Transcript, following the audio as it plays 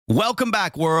Welcome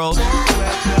back, world. Come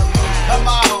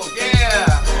on,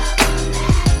 yeah.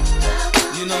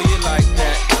 You know you like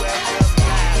that.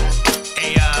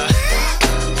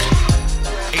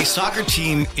 A soccer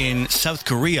team in South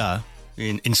Korea,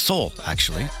 in Seoul,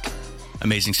 actually.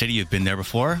 Amazing city. You've been there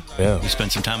before. Yeah. You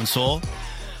spent some time in Seoul.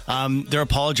 They're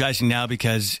apologizing now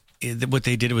because what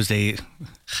they did was they,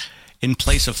 in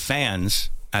place of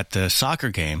fans at the soccer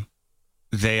game,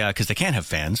 because they can't have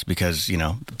fans because,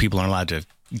 people aren't allowed to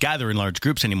gather in large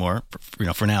groups anymore,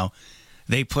 for now,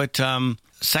 they put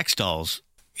sex dolls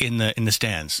in the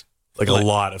stands. Like a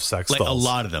lot of sex dolls. A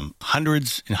lot of them.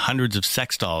 Hundreds and hundreds of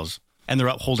sex dolls. And they're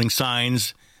out holding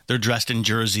signs. They're dressed in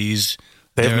jerseys.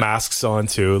 They have masks on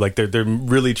too. Like they're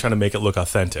really trying to make it look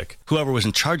authentic. Whoever was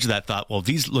in charge of that thought, well,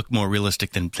 these look more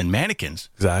realistic than mannequins.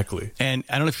 Exactly. And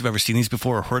I don't know if you've ever seen these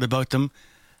before or heard about them.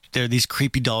 They're these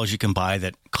creepy dolls you can buy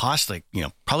that cost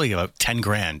probably about 10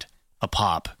 grand a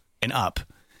pop and up.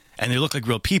 And they look like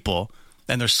real people,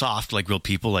 and they're soft like real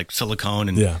people, like silicone,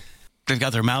 and they've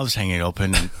got their mouths hanging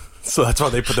open. And so that's why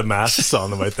they put the masks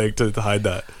on them, I think, to hide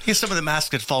that. Some of the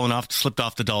masks had fallen off, slipped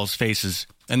off the dolls' faces,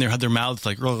 and they had their mouths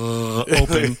like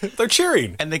open. They're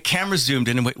cheering. And the camera zoomed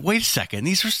in and wait a second,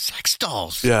 these are sex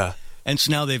dolls. Yeah. And so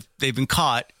now they've been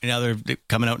caught, and now they're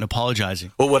coming out and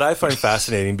apologizing. Well, what I find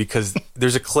fascinating, because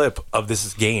there's a clip of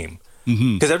this game,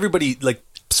 because everybody, like,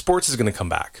 sports is going to come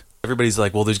back. Everybody's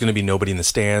like, well, there's going to be nobody in the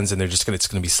stands, and it's going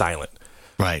to be silent.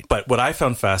 Right. But what I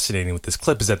found fascinating with this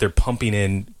clip is that they're pumping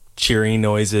in cheering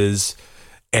noises,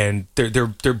 and they're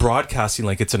broadcasting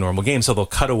like it's a normal game. So they'll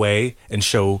cut away and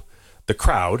show the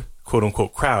crowd, quote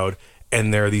unquote crowd,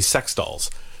 and there are these sex dolls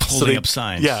holding up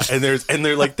signs. Yeah, and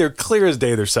they're clear as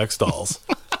day. They're sex dolls.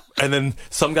 And then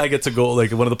some guy gets a goal,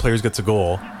 like one of the players gets a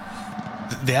goal.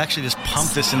 They actually just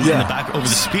pump this in the back over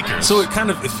the speakers. So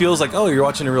it feels like, oh, you're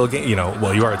watching a real game.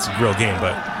 Well, you are. It's a real game,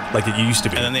 but like it used to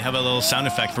be. And then they have a little sound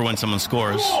effect for when someone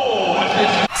scores. So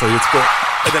it's good.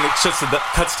 And then it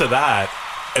cuts to that,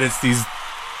 and it's these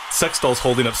sex dolls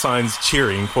holding up signs,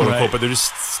 cheering, quote unquote, but they're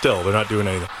just still. They're not doing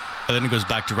anything. And then it goes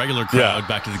back to regular crowd,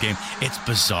 back to the game. It's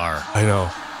bizarre. I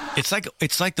know. It's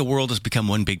like the world has become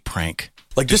one big prank.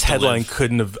 Like this headline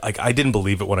couldn't have. Like I didn't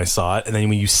believe it when I saw it, and then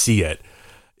when you see it,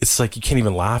 it's like you can't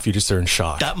even laugh. You just are in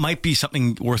shock. That might be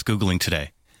something worth Googling today.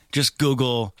 Just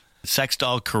Google sex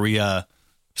doll Korea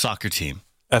soccer team.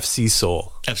 FC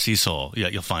Seoul. FC Seoul. Yeah,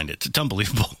 you'll find it. It's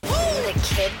unbelievable. The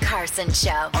Kid Carson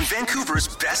Show. On Vancouver's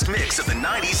best mix of the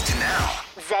 90s to now.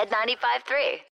 Z95.3.